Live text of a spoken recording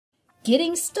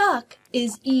Getting stuck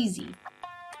is easy.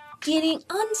 Getting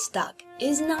unstuck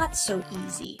is not so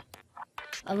easy,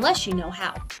 unless you know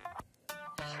how.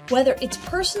 Whether it's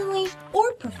personally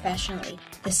or professionally,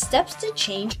 the steps to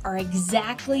change are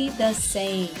exactly the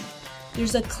same.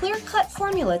 There's a clear-cut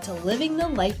formula to living the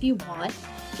life you want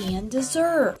and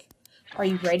deserve. Are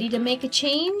you ready to make a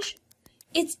change?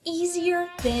 It's easier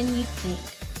than you think.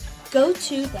 Go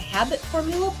to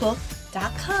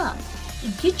thehabitformulabook.com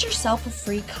and get yourself a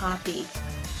free copy.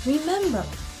 Remember,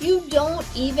 you don't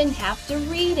even have to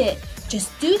read it.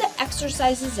 Just do the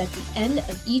exercises at the end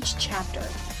of each chapter.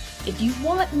 If you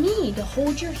want me to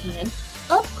hold your hand,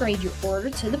 upgrade your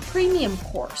order to the premium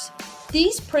course.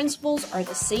 These principles are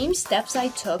the same steps I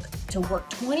took to work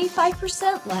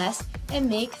 25% less and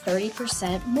make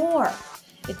 30% more.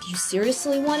 If you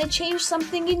seriously want to change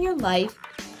something in your life,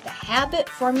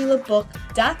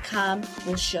 thehabitformulabook.com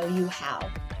will show you how.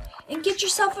 And get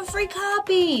yourself a free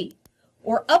copy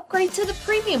or upgrade to the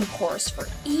premium course for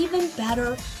even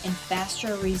better and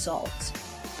faster results.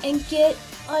 And get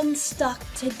unstuck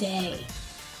today.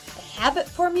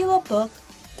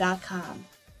 thehabitformulabook.com.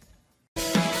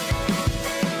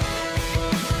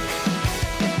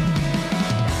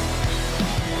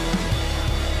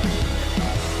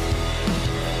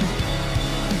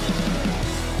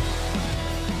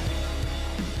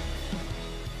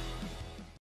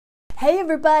 Hey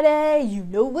everybody, you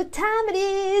know what time it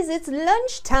is. It's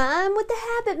lunchtime with the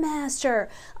Habit Master.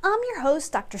 I'm your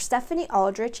host, Dr. Stephanie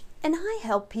Aldrich, and I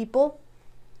help people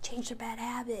change their bad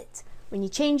habits. When you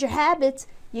change your habits,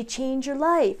 you change your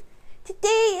life.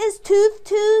 Today is Tooth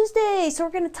Tuesday, so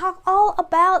we're going to talk all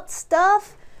about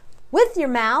stuff with your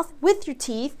mouth, with your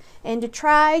teeth, and to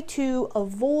try to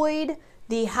avoid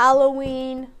the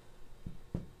Halloween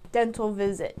dental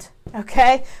visit.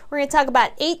 Okay, we're going to talk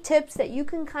about 8 tips that you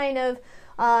can kind of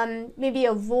maybe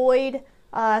avoid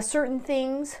certain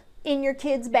things in your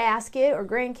kid's basket or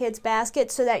grandkid's basket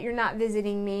so that you're not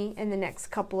visiting me in the next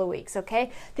couple of weeks.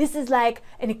 Okay, this is like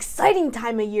an exciting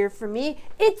time of year for me.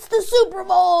 It's the Super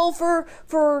Bowl for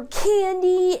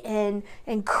candy and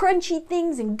crunchy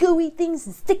things and gooey things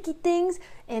and sticky things,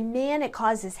 and man, it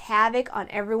causes havoc on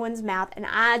everyone's mouth, and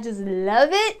I just love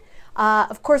it.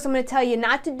 Of course, I'm going to tell you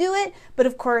not to do it, but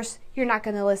of course, you're not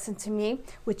going to listen to me,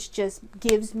 which just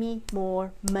gives me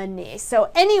more money. So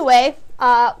anyway,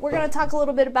 we're going to talk a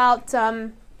little bit about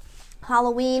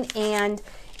Halloween and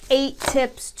 8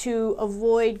 tips to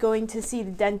avoid going to see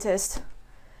the dentist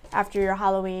after your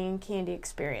Halloween candy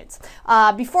experience.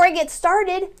 Before I get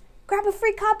started, grab a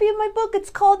free copy of my book. It's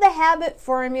called The Habit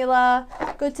Formula.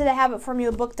 Go to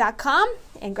thehabitformulabook.com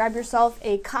and grab yourself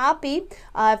a copy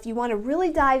if you want to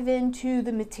really dive into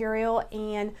the material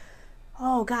and,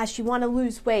 oh gosh, you want to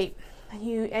lose weight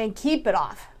and keep it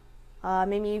off.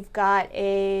 Maybe you've got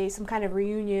some kind of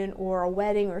reunion or a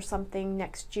wedding or something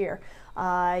next year.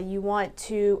 You want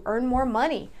to earn more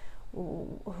money.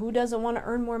 Who doesn't want to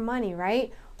earn more money,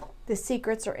 right? The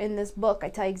secrets are in this book. I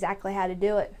tell you exactly how to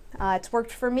do it. It's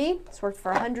worked for me. It's worked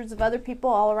for hundreds of other people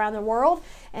all around the world,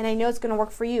 and I know it's going to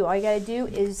work for you. All you got to do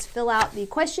is fill out the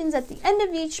questions at the end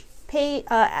of each page,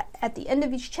 at the end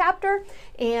of each chapter,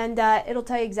 and it'll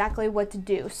tell you exactly what to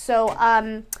do. So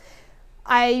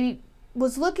I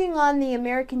was looking on the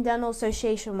American Dental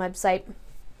Association website,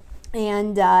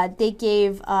 and they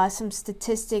gave some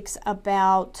statistics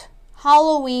about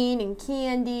Halloween and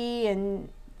candy and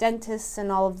dentists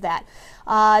and all of that.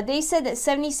 They said that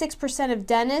 76% of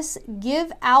dentists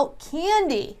give out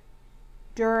candy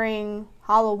during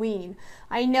Halloween.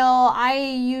 I know I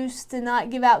used to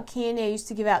not give out candy. I used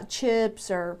to give out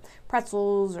chips or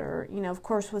pretzels or, of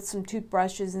course with some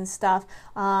toothbrushes and stuff.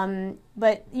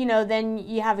 But, then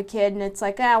you have a kid and it's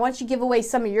like, why don't you give away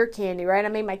some of your candy, right? I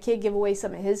made my kid give away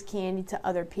some of his candy to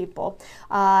other people.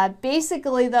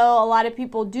 Basically, though, a lot of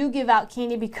people do give out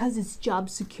candy because it's job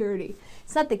security.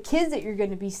 It's not the kids that you're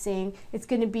going to be seeing. It's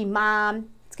going to be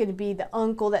mom. It's going to be the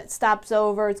uncle that stops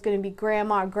over. It's going to be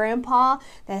grandma or grandpa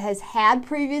that has had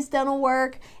previous dental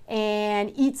work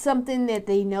and eat something that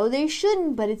they know they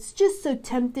shouldn't, but it's just so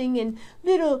tempting. And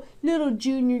little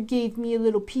Junior gave me a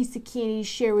little piece of candy to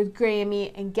share with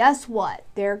Grammy. And guess what?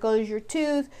 There goes your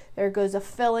tooth. There goes a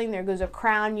filling. There goes a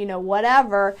crown,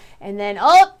 whatever. And then,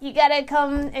 you got to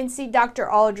come and see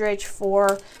Dr. Aldrich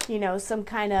for, some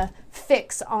kind of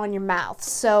fix on your mouth.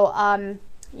 So, I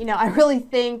really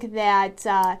think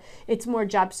that it's more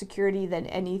job security than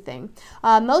anything.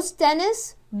 Most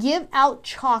dentists give out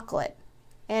chocolate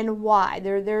And why?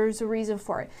 There's a reason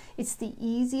for it. It's the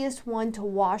easiest one to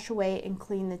wash away and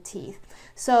clean the teeth.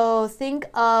 So think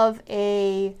of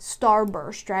a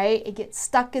starburst, right? It gets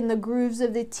stuck in the grooves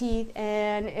of the teeth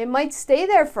and it might stay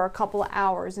there for a couple of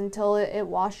hours until it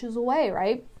washes away,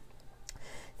 right?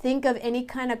 Think of any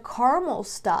kind of caramel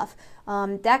stuff.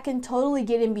 That can totally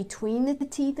get in between the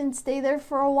teeth and stay there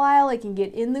for a while. It can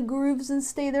get in the grooves and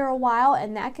stay there a while,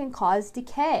 and that can cause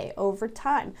decay over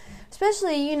time.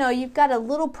 Especially, you've got a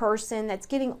little person that's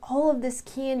getting all of this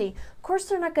candy. Of course,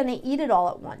 they're not going to eat it all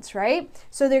at once, right?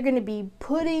 So they're going to be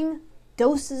putting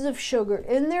doses of sugar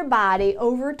in their body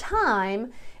over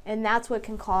time, and that's what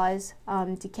can cause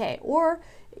decay. Or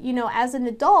as an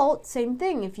adult, same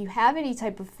thing. If you have any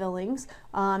type of fillings,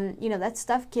 that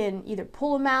stuff can either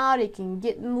pull them out, it can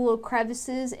get in the little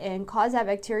crevices and cause that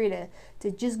bacteria to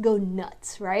just go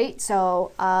nuts, right?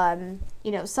 So,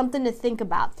 something to think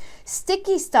about.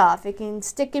 Sticky stuff, it can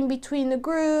stick in between the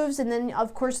grooves, and then,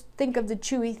 of course, think of the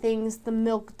chewy things, the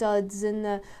milk duds and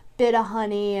the bit of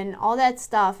honey and all that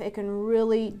stuff. It can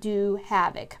really do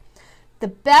havoc. The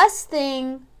best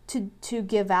thing to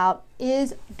give out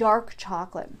is dark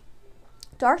chocolate.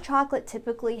 Dark chocolate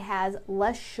typically has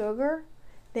less sugar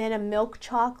than a milk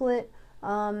chocolate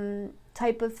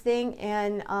type of thing,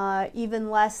 and even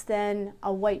less than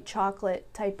a white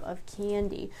chocolate type of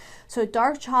candy. So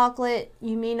dark chocolate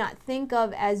you may not think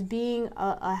of as being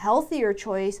a healthier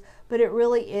choice, but it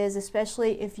really is,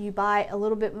 especially if you buy a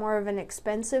little bit more of an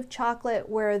expensive chocolate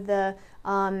where the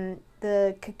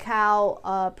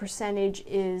cacao percentage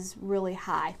is really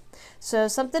high. So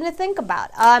something to think about.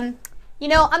 I'm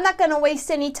not going to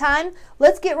waste any time.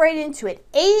 Let's get right into it.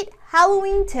 8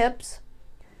 Halloween tips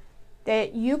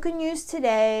that you can use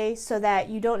today so that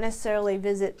you don't necessarily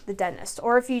visit the dentist.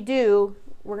 Or if you do,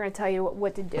 we're going to tell you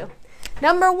what to do.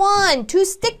 Number 1, too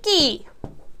sticky.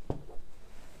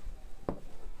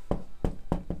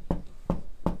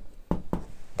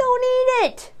 Don't eat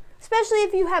it, especially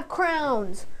if you have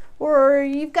crowns or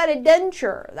you've got a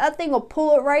denture. That thing will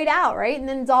pull it right out, right? And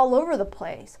then it's all over the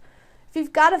place. If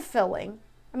you've got a filling,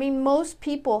 most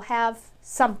people have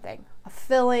something, a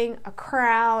filling, a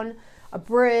crown, a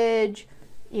bridge,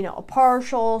 a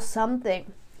partial,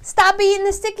 something. Stop eating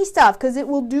the sticky stuff because it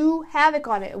will do havoc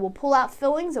on it. It will pull out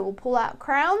fillings, it will pull out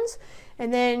crowns,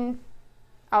 and then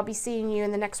I'll be seeing you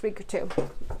in the next week or two.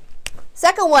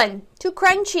 Second one, too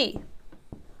crunchy.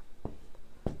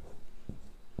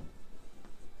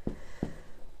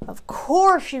 Of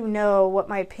course you know what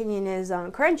my opinion is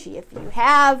on crunchy. If you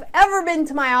have ever been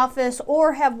to my office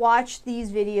or have watched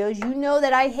these videos, you know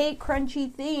that I hate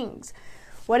crunchy things.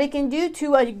 What it can do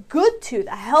to a good tooth,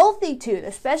 a healthy tooth,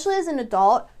 especially as an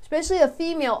adult, especially a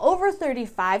female over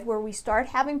 35, where we start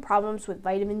having problems with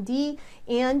vitamin D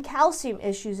and calcium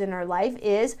issues in our life,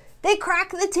 is they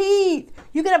crack the teeth.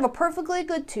 You can have a perfectly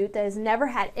good tooth that has never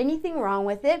had anything wrong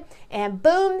with it, and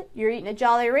boom, you're eating a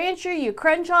Jolly Rancher, you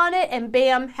crunch on it, and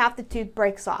bam, half the tooth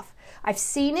breaks off. I've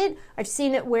seen it. I've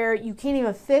seen it where you can't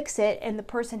even fix it, and the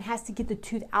person has to get the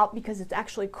tooth out because it's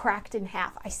actually cracked in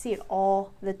half. I see it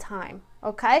all the time.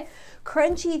 Okay?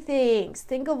 Crunchy things.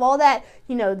 Think of all that,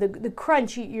 the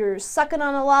crunch. You're sucking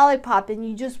on a lollipop and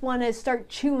you just want to start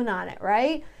chewing on it,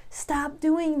 right? Stop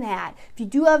doing that. If you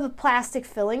do have a plastic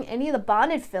filling, any of the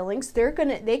bonded fillings,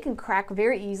 they can crack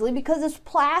very easily because it's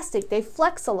plastic. They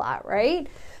flex a lot, right?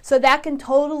 So that can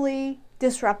totally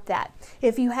disrupt that.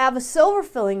 If you have a silver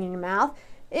filling in your mouth,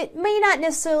 it may not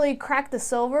necessarily crack the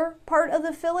silver part of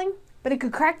the filling, but it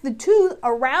could crack the tooth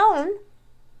around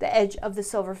the edge of the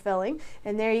silver filling,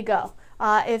 and there you go.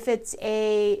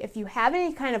 If you have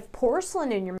any kind of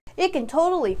porcelain in your mouth, it can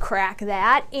totally crack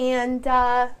that, and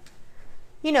then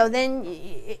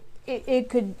it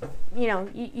could,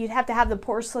 you'd have to have the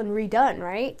porcelain redone,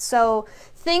 right? So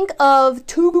think of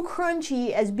too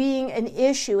crunchy as being an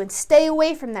issue and stay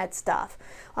away from that stuff.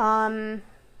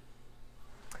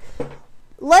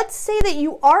 Let's say that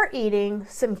you are eating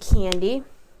some candy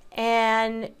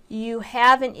and you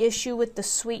have an issue with the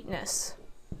sweetness.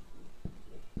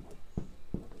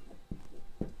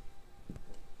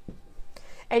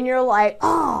 And you're like,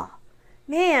 oh,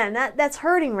 man, that's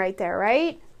hurting right there,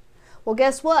 right? Well,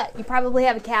 guess what? You probably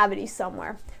have a cavity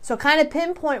somewhere. So kind of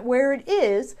pinpoint where it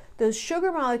is. Those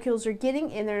sugar molecules are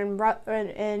getting in there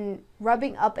and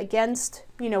rubbing up against,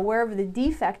 wherever the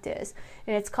defect is,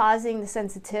 and it's causing the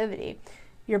sensitivity.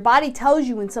 Your body tells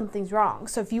you when something's wrong.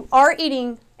 So if you are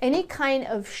eating any kind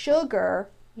of sugar,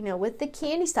 with the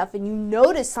candy stuff, and you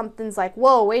notice something's like,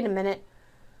 whoa, wait a minute,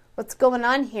 what's going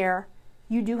on here?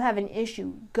 you do have an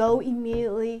issue, go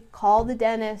immediately call the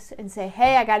dentist and say,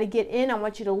 hey, I got to get in. I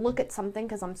want you to look at something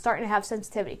because I'm starting to have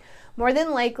sensitivity. More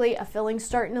than likely, a filling's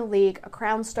starting to leak, a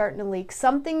crown's starting to leak,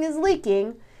 something is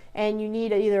leaking, and you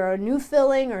need either a new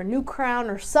filling or a new crown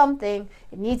or something.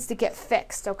 It needs to get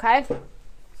fixed, okay?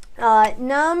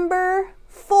 Number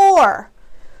 4,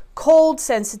 cold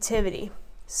sensitivity.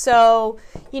 So,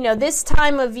 this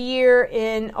time of year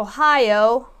in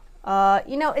Ohio,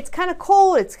 it's kind of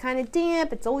cold, it's kind of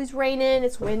damp, it's always raining,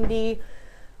 it's windy.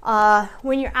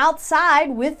 When you're outside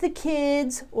with the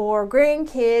kids or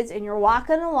grandkids and you're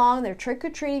walking along, they're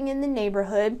trick-or-treating in the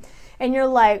neighborhood, and you're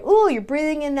like, ooh, you're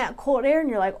breathing in that cold air, and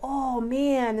you're like, oh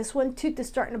man, this one tooth is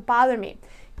starting to bother me.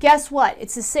 Guess what?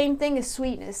 It's the same thing as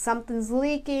sweetness. Something's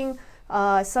leaking,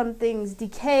 something's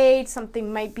decayed,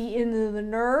 something might be into the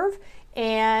nerve,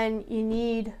 and you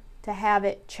need to have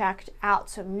it checked out.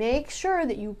 So make sure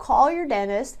that you call your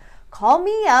dentist. Call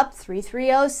me up,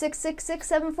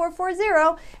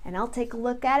 330-666-7440, and I'll take a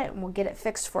look at it and we'll get it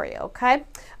fixed for you, okay?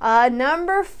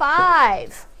 Number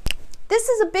 5. This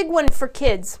is a big one for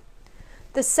kids.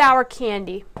 The sour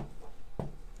candy.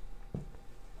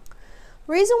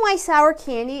 Reason why sour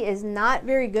candy is not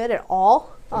very good at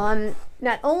all,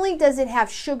 not only does it have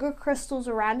sugar crystals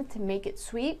around it to make it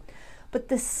sweet, but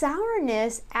the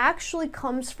sourness actually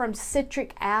comes from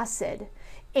citric acid.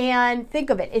 And think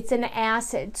of it, it's an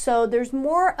acid. So there's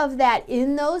more of that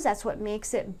in those. That's what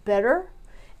makes it bitter.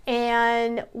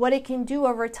 And what it can do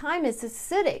over time is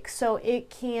acidic. So it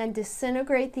can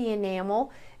disintegrate the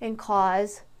enamel and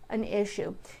cause an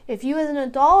issue. If you as an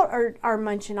adult are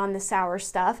munching on the sour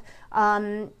stuff,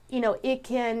 it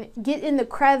can get in the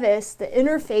crevice, the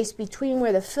interface between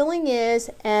where the filling is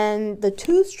and the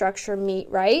tooth structure meet,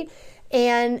 right?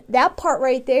 And that part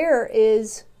right there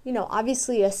is,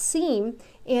 obviously a seam,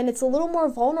 and it's a little more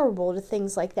vulnerable to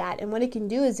things like that. And what it can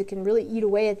do is it can really eat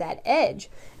away at that edge.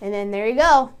 And then there you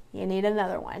go, you need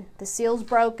another one. The seal's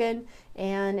broken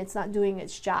and it's not doing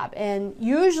its job. And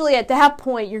usually at that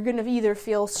point, you're going to either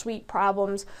feel sweet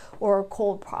problems or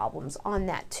cold problems on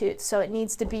that tooth. So it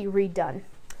needs to be redone.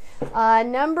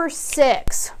 Number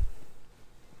 6,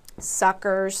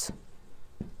 suckers.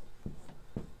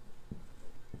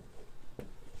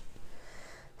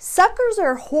 Suckers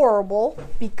are horrible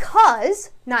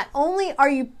because not only are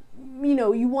you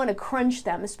want to crunch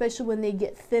them, especially when they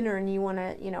get thinner and you want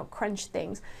to, crunch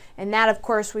things. And that, of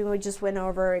course, we just went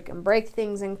over. It can break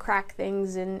things and crack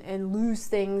things and lose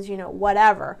things,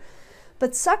 whatever.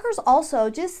 But suckers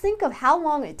also, just think of how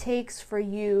long it takes for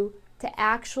you to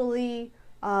actually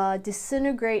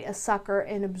disintegrate a sucker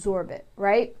and absorb it,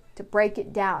 right? To break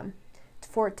it down,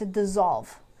 for it to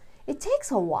dissolve. It takes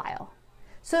a while.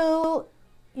 So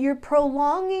you're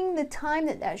prolonging the time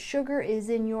that sugar is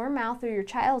in your mouth or your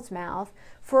child's mouth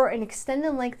for an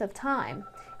extended length of time.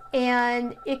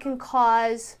 And it can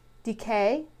cause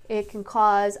decay. It can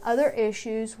cause other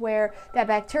issues where that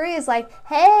bacteria is like,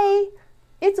 hey,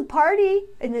 it's a party,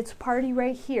 and it's a party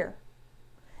right here.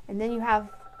 And then you have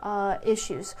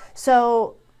issues.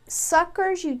 So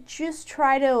suckers, you just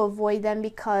try to avoid them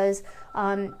because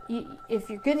if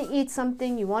you're going to eat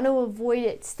something, you want to avoid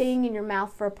it staying in your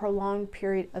mouth for a prolonged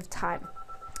period of time.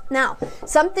 Now,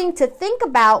 something to think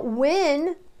about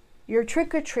when you're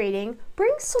trick-or-treating,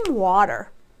 bring some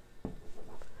water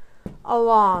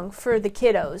along for the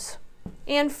kiddos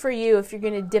and for you if you're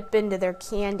going to dip into their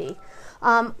candy.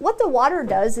 What the water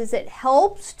does is it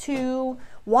helps to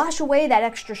wash away that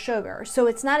extra sugar, so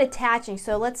it's not attaching.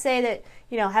 So let's say that,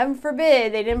 heaven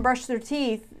forbid, they didn't brush their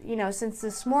teeth, since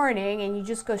this morning, and you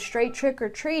just go straight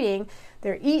trick-or-treating,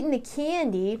 they're eating the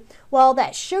candy. Well,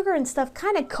 that sugar and stuff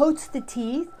kind of coats the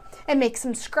teeth and makes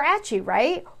them scratchy,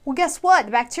 right? Well, guess what?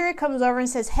 The bacteria comes over and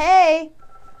says, hey,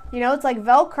 it's like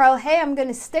Velcro, hey, I'm going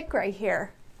to stick right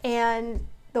here. And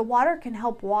the water can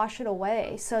help wash it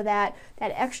away so that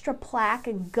that extra plaque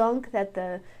and gunk that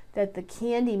the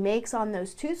candy makes on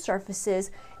those tooth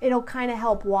surfaces, it'll kind of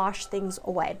help wash things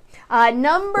away.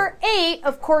 Number 8,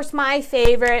 of course, my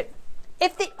favorite.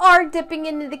 If they are dipping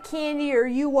into the candy, or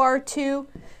you are too,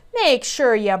 make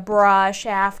sure you brush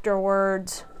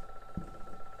afterwards.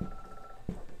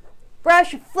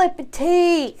 Brush your flippin'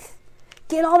 teeth.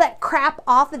 Get all that crap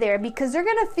off of there because they're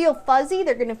going to feel fuzzy.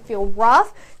 They're going to feel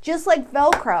rough, just like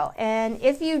Velcro. And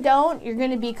if you don't, you're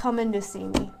going to be coming to see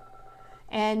me.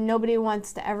 And nobody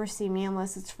wants to ever see me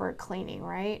unless it's for cleaning,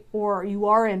 right? Or you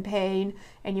are in pain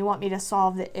and you want me to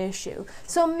solve the issue.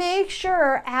 So make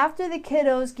sure after the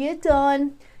kiddos get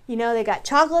done, they got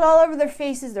chocolate all over their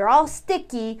faces, they're all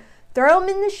sticky, throw them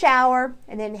in the shower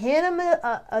and then hand them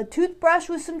a toothbrush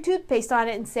with some toothpaste on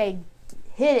it and say,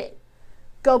 hit it.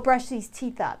 Go brush these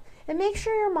teeth up. and make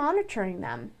sure you're monitoring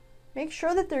them. Make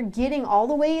sure that they're getting all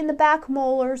the way in the back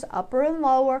molars, upper and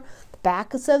lower, the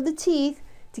backs of the teeth,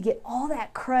 to get all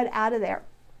that crud out of there.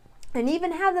 And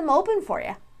even have them open for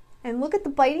you. And look at the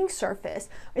biting surface.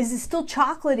 Is it still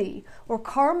chocolatey or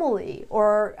caramely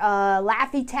or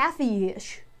Laffy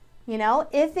Taffy-ish? You know,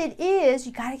 if it is,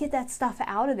 you got to get that stuff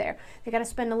out of there. You got to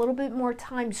spend a little bit more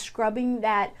time scrubbing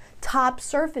that top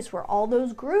surface where all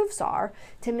those grooves are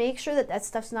to make sure that that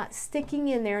stuff's not sticking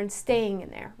in there and staying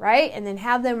in there, right? And then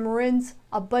have them rinse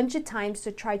a bunch of times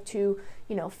to try to,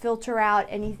 you know, filter out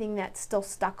anything that's still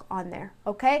stuck on there,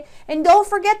 okay? And don't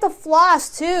forget the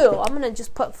floss too. I'm going to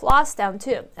just put floss down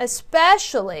too,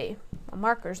 especially, my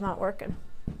marker's not working.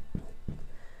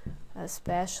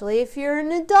 Especially if you're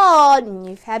an adult and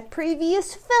you've had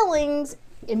previous fillings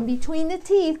in between the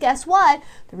teeth. Guess what?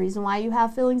 The reason why you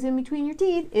have fillings in between your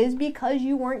teeth is because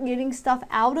you weren't getting stuff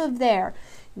out of there.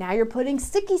 Now you're putting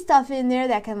sticky stuff in there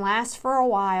that can last for a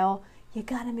while. You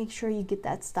got to make sure you get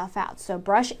that stuff out. So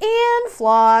brush and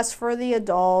floss for the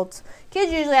adults.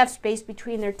 Kids usually have space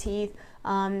between their teeth.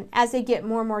 As they get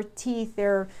more and more teeth,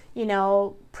 they're, you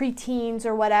know, preteens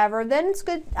or whatever, then it's a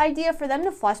good idea for them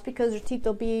to floss because their teeth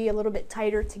will be a little bit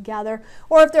tighter together.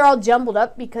 Or if they're all jumbled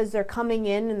up because they're coming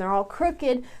in and they're all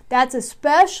crooked, that's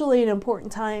especially an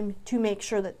important time to make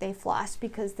sure that they floss,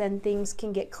 because then things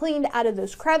can get cleaned out of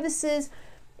those crevices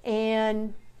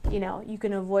and, you know, you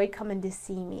can avoid coming to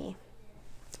see me.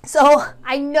 So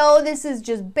I know this is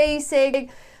just basic,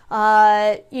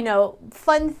 you know,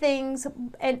 fun things,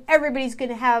 and everybody's going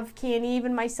to have candy.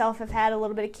 Even myself have had a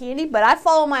little bit of candy, but I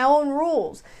follow my own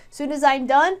rules. As soon as I'm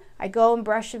done, I go and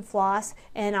brush and floss,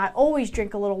 and I always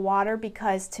drink a little water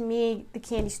because to me, the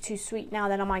candy's too sweet now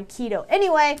that I'm on keto.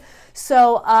 Anyway,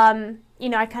 so, you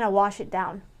know, I kind of wash it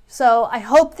down. So I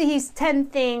hope these 10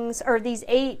 things, or these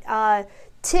 8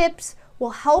 tips, will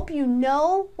help you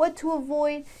know what to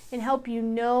avoid and help you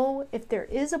know if there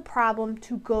is a problem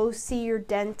to go see your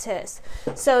dentist.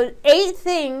 So 8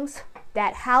 things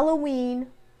that Halloween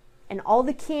and all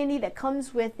the candy that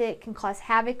comes with it can cause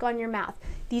havoc on your mouth.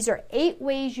 These are 8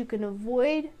 ways you can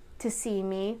avoid to see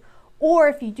me, or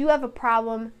if you do have a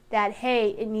problem that,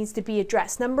 hey, it needs to be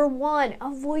addressed. Number 1,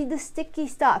 avoid the sticky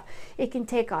stuff. It can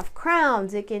take off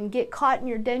crowns. It can get caught in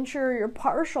your denture or your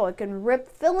partial. It can rip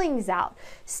fillings out.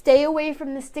 Stay away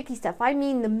from the sticky stuff. I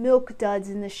mean the milk duds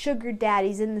and the sugar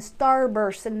daddies and the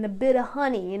starbursts and the bit of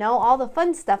honey, you know, all the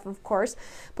fun stuff, of course.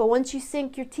 But once you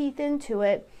sink your teeth into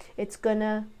it, it's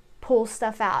gonna pull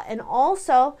stuff out. And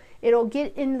also, it'll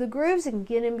get into the grooves and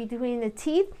get in between the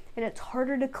teeth, and it's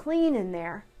harder to clean in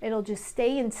there. It'll just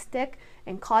stay and stick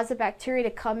and cause the bacteria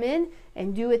to come in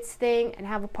and do its thing and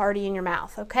have a party in your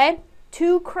mouth, okay?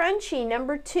 Too crunchy,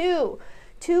 number 2.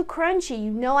 Too crunchy. You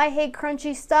know I hate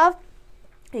crunchy stuff.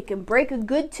 It can break a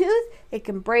good tooth. It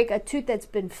can break a tooth that's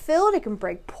been filled. It can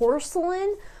break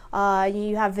porcelain.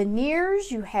 You have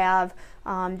veneers. You have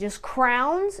just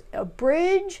crowns, a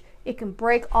bridge. It can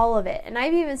break all of it. And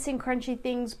I've even seen crunchy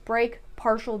things break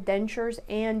partial dentures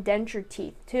and denture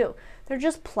teeth too. They're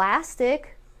just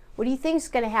plastic. What do you think is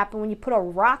going to happen when you put a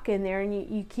rock in there and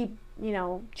you keep, you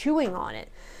know, chewing on it?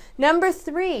 Number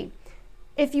 3,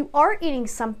 if you are eating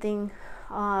something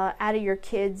out of your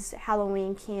kids'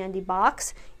 Halloween candy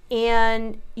box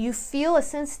and you feel a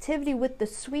sensitivity with the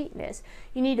sweetness,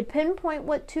 you need to pinpoint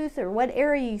what tooth or what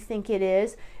area you think it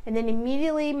is, and then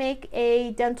immediately make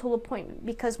a dental appointment,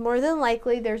 because more than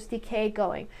likely there's decay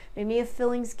going. Maybe a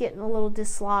filling's getting a little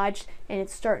dislodged and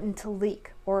it's starting to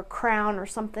leak, or a crown or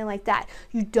something like that.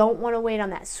 You don't want to wait on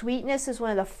that. Sweetness is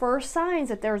one of the first signs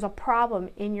that there's a problem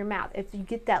in your mouth. If you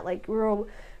get that like real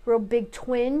big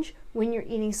twinge when you're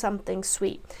eating something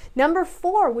sweet. Number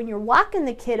 4, when you're walking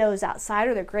the kiddos outside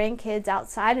or their grandkids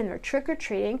outside and they're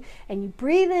trick-or-treating and you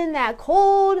breathe in that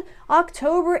cold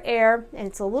October air and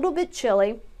it's a little bit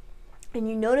chilly and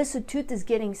you notice the tooth is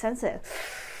getting sensitive.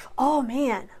 Oh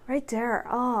man, right there.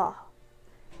 Oh,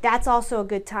 that's also a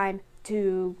good time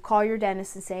to call your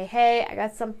dentist and say, hey, I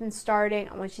got something starting.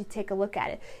 I want you to take a look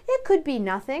at it. It could be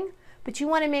nothing, but you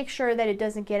want to make sure that it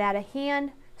doesn't get out of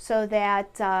hand, so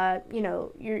that, you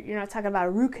know, you're not talking about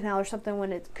a root canal or something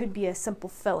when it could be a simple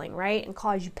filling, right, and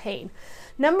cause you pain.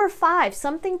 Number 5,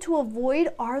 something to avoid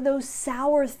are those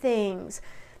sour things.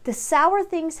 The sour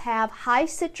things have high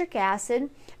citric acid,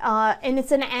 and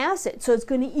it's an acid, so it's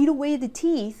going to eat away the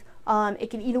teeth It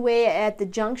can eat away at the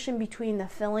junction between the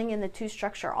filling and the tooth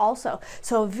structure also.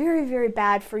 So very, very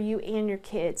bad for you and your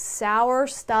kids. Sour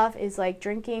stuff is like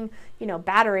drinking,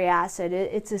 battery acid.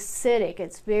 It's acidic.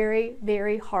 It's very,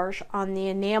 very harsh on the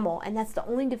enamel. And that's the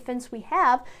only defense we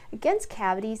have against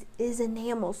cavities is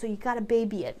enamel. So you got to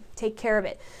baby it. Take care of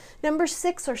it. Number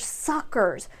 6 are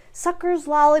suckers. Suckers,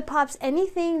 lollipops,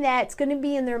 anything that's going to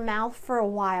be in their mouth for a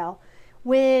while.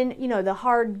 When, the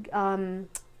hard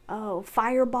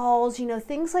fireballs,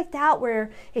 things like that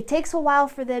where it takes a while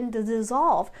for them to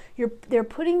dissolve. They're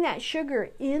putting that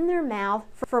sugar in their mouth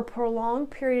for a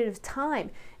prolonged period of time,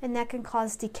 and that can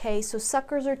cause decay. So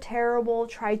suckers are terrible.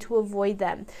 Try to avoid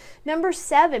them. Number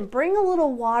 7, bring a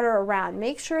little water around.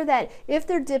 Make sure that if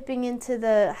they're dipping into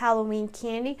the Halloween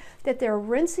candy, that they're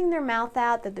rinsing their mouth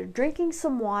out, that they're drinking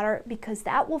some water, because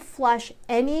that will flush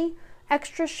any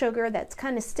extra sugar that's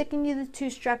kind of sticking to the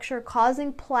tooth structure,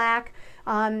 causing plaque,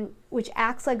 which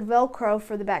acts like Velcro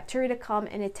for the bacteria to come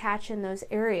and attach in those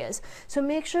areas. So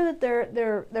make sure that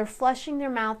they're flushing their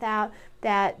mouth out,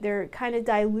 that they're kind of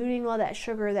diluting all that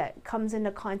sugar that comes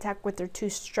into contact with their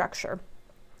tooth structure.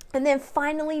 And then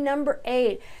finally, number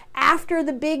 8, after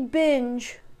the big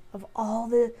binge of all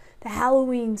the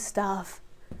Halloween stuff,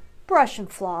 brush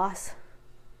and floss.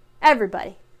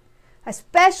 Everybody.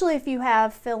 Especially if you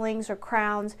have fillings or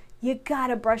crowns, you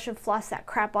gotta brush and floss that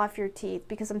crap off your teeth,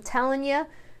 because I'm telling you,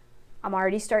 I'm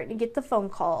already starting to get the phone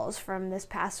calls from this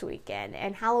past weekend,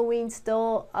 and Halloween's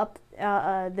still up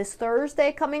this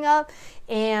Thursday coming up,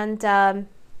 and I'm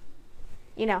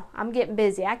getting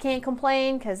busy. I can't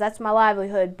complain because that's my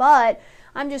livelihood, but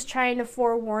I'm just trying to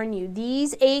forewarn you.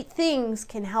 These 8 things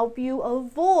can help you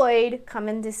avoid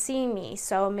coming to see me.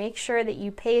 So make sure that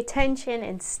you pay attention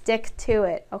and stick to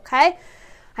it, okay?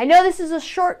 I know this is a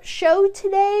short show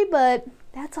today, but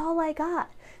that's all I got.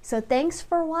 So thanks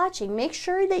for watching. Make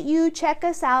sure that you check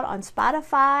us out on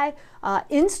Spotify,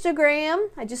 Instagram.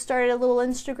 I just started a little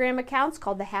Instagram account. It's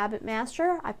called The Habit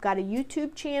Master. I've got a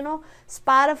YouTube channel,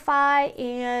 Spotify,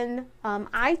 and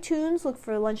iTunes. Look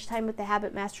for Lunchtime with the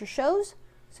Habit Master shows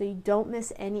so you don't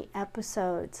miss any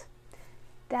episodes.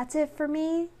 That's it for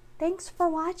me. Thanks for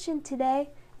watching today,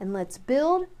 and let's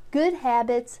build good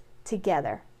habits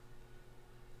together.